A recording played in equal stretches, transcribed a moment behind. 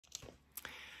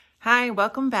Hi,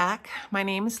 welcome back. My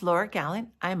name is Laura Gallant.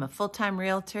 I'm a full-time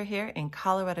realtor here in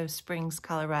Colorado Springs,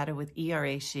 Colorado with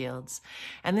ERA Shields.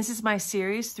 And this is my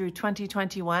series through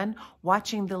 2021,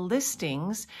 watching the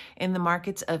listings in the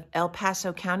markets of El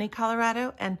Paso County,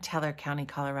 Colorado and Teller County,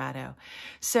 Colorado.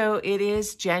 So it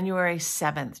is January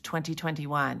 7th,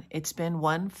 2021. It's been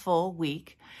one full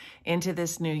week into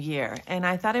this new year. And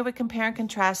I thought I would compare and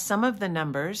contrast some of the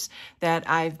numbers that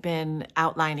I've been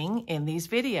outlining in these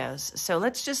videos. So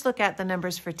let's just look at the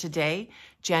numbers for today,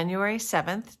 January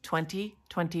 7th,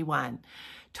 2021.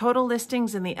 Total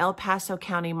listings in the El Paso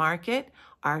County market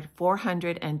are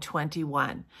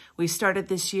 421. We started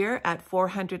this year at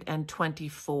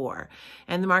 424.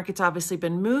 And the market's obviously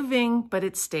been moving, but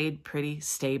it stayed pretty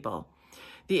stable.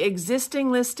 The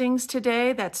existing listings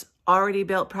today, that's already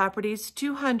built properties,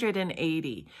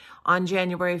 280. On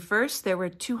January 1st, there were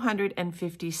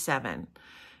 257.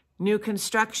 New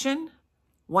construction,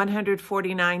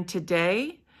 149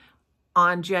 today.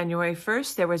 On January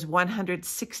 1st, there was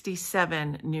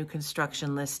 167 new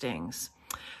construction listings.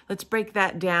 Let's break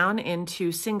that down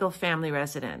into single-family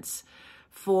residence.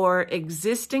 For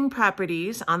existing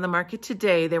properties on the market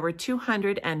today, there were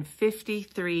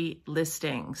 253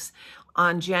 listings.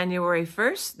 On January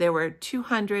 1st, there were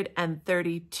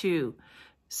 232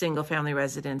 single-family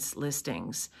residence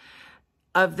listings.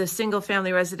 Of the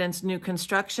single-family residence new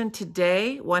construction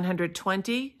today,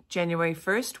 120, January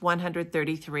 1st,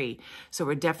 133. So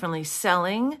we're definitely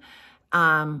selling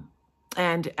and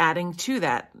adding to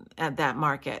that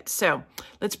market. So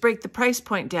let's break the price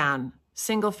point down.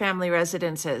 Single-family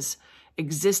residences,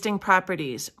 existing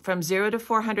properties from 0 to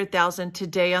 400,000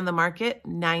 today on the market,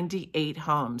 98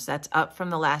 homes. That's up from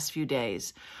the last few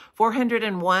days.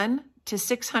 401 to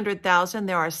 600,000,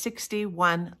 there are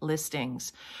 61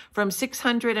 listings. From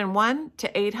 601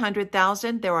 to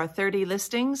 800,000, there are 30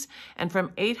 listings. And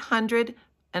from 800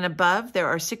 and above, there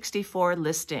are 64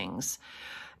 listings.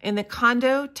 In the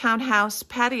condo, townhouse,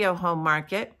 patio home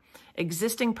market,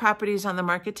 existing properties on the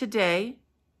market today,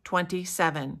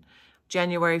 27.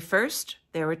 January 1st,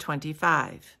 there were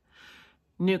 25.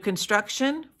 New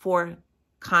construction for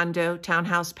condo,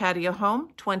 townhouse, patio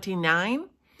home, 29.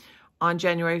 On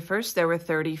January 1st, there were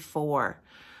 34.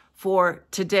 For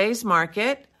today's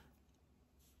market,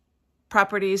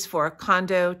 properties for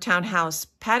condo, townhouse,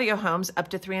 patio homes up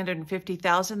to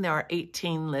 350,000, there are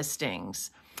 18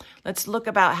 listings. Let's look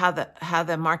about how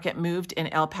the market moved in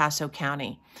El Paso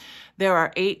County. There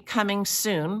are 8 coming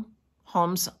soon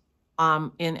homes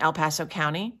in El Paso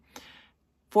County,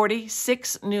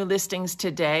 46 new listings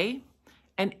today,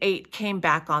 and 8 came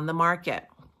back on the market.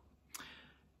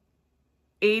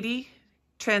 80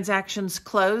 transactions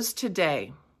closed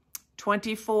today.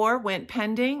 24 went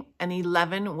pending and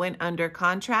 11 went under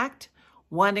contract.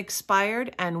 1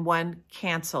 expired and 1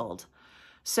 canceled.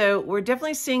 So we're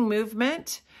definitely seeing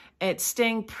movement. It's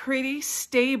staying pretty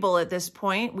stable at this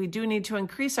point. We do need to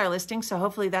increase our listings, so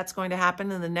hopefully that's going to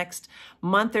happen in the next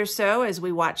month or so as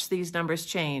we watch these numbers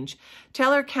change.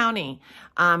 Teller County,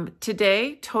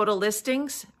 today, total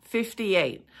listings,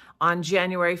 58. On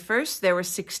January 1st, there were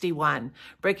 61.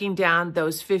 Breaking down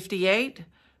those 58,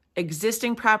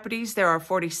 existing properties, there are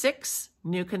 46.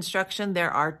 New construction,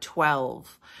 there are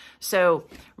 12. So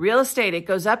real estate, it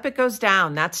goes up, it goes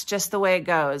down. That's just the way it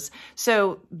goes.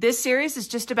 So this series is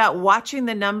just about watching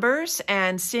the numbers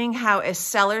and seeing how a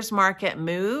seller's market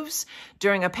moves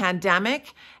during a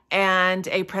pandemic and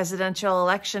a presidential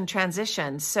election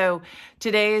transition. So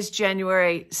today is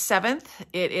January 7th.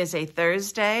 It is a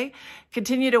Thursday.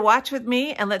 Continue to watch with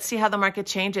me and let's see how the market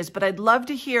changes. But I'd love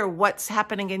to hear what's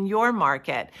happening in your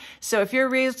market. So if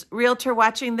you're a realtor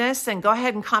watching this, then go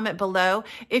ahead and comment below.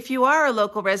 If you are a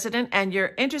local resident and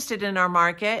you're interested in our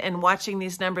market and watching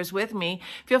these numbers with me,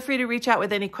 feel free to reach out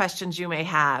with any questions you may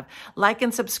have. Like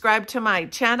and subscribe to my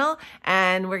channel,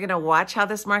 and we're going to watch how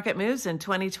this market moves in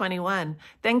 2021.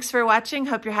 Thanks for watching.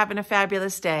 Hope you're having a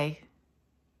fabulous day.